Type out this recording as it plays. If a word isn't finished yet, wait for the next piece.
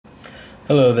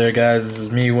Hello there guys, this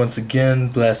is me once again,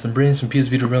 Blast and Brains from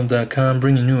PSVitaRealm.com,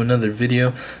 bringing you another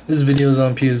video. This video is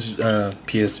on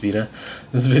PS Vita.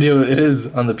 This video, it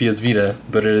is on the PS Vita,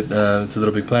 but it's a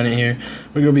Little Big Planet here.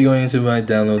 We're going to be going into my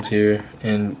downloads here,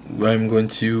 and we're going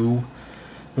to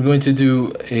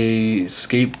do a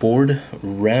skateboard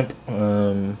ramp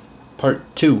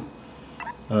part 2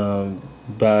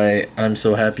 by I'm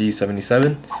So Happy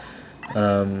 77.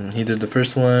 He did the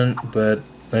first one, but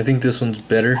I think this one's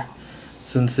better.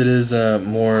 Since it is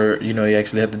more, you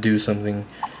actually have to do something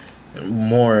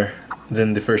more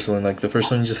than the first one. Like the first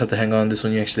one, you just have to hang on. This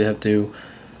one, you actually have to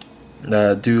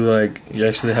you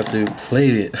actually have to play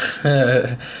it.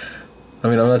 I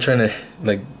mean, I'm not trying to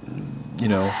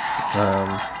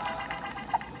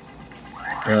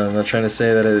I'm not trying to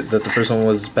say that that the first one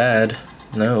was bad.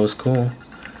 No, it was cool,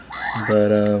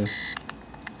 but I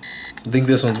think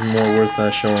this one's more worth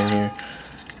showing here.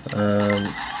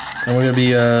 And we're gonna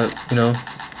be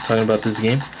talking about this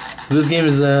game. So this game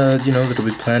is Little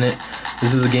Big Planet.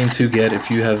 This is a game to get if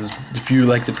you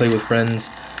like to play with friends.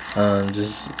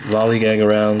 Just lollygag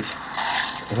around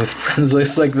with friends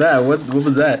just like that. What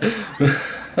was that?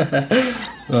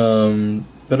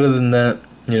 But other than that,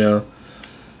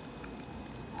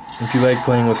 if you like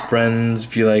playing with friends,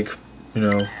 if you like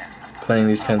playing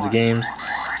these kinds of games,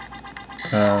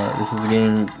 this is a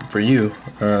game for you.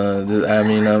 I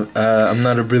mean, I'm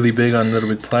not really big on Little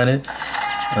Big Planet.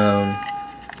 I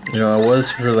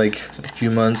was for like a few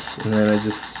months, and then I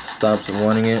just stopped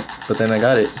wanting it. But then I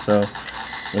got it, so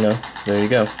there you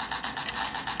go.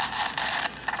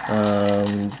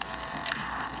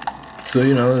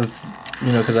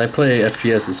 Because I play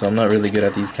FPSs, so I'm not really good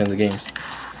at these kinds of games.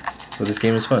 But this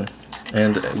game is fun,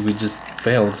 and we just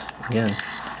failed again.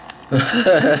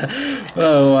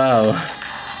 Oh wow.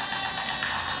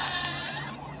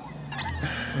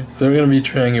 So we're going to be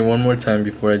trying it one more time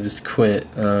before I just quit.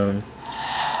 I'm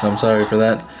sorry for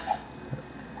that.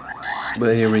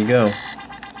 But here we go.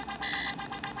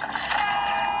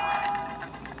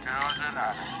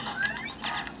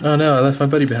 Oh no, I left my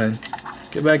buddy behind.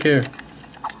 Get back here.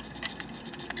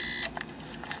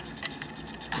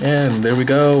 And there we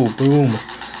go. Boom.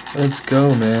 Let's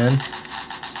go, man.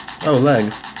 Oh,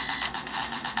 lag.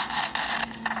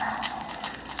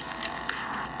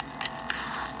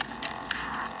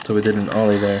 So we did an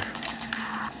ollie there.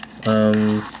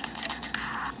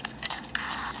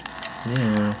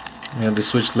 Yeah, you have to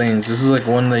switch lanes. This is like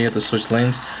one that you have to switch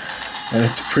lanes, and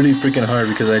it's pretty freaking hard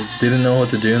because I didn't know what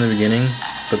to do in the beginning.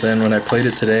 But then when I played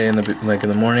it today in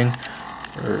the morning,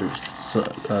 or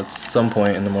at some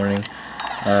point in the morning,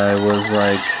 I was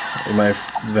like, my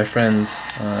friend,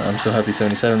 I'm So Happy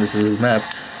 77. This is his map.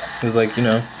 He was like,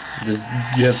 just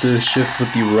you have to shift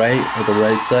with the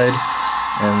right side.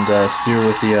 And steer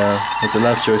with the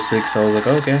left joystick. So I was like,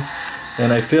 oh, okay.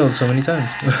 And I failed so many times.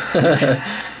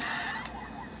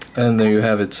 And there you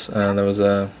have it. That was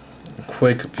a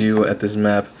quick view at this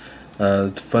map.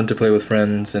 It's fun to play with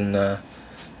friends and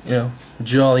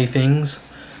jolly things.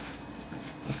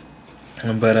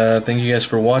 But thank you guys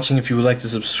for watching. If you would like to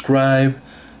subscribe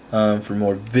for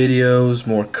more videos,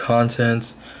 more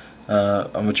content, I'm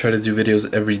gonna try to do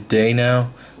videos every day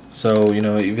now. So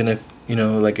even if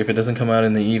like if it doesn't come out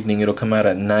in the evening, it'll come out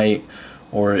at night,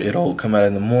 or it'll come out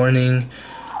in the morning,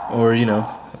 or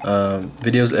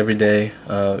videos every day.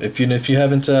 If you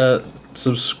haven't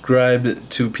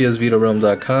subscribed to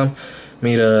PSVitaRealm.com,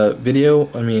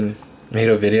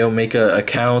 make an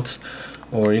account,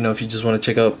 or if you just want to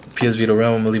check out PS Vita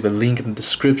Realm, I'm gonna leave a link in the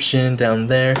description down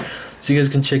there so you guys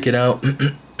can check it out.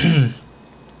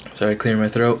 Sorry, clearing my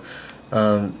throat.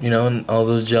 And all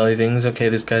those jolly things. Okay,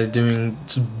 this guy's doing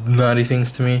naughty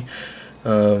things to me.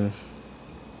 There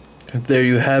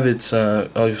you have it.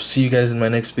 I'll see you guys in my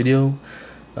next video.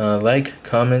 Like,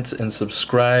 comment, and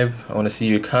subscribe. I want to see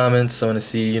your comments. I want to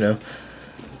see,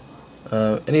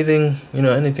 anything,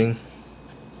 anything.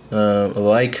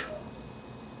 Like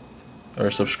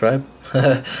or subscribe.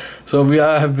 So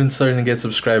I have been starting to get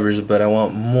subscribers, but I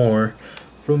want more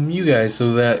from you guys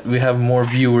so that we have more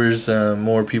viewers,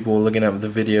 more people looking at the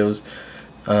videos,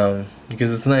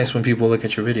 because it's nice when people look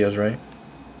at your videos, right?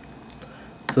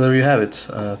 So there you have it.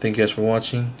 Thank you guys for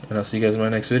watching, and I'll see you guys in my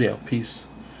next video. Peace.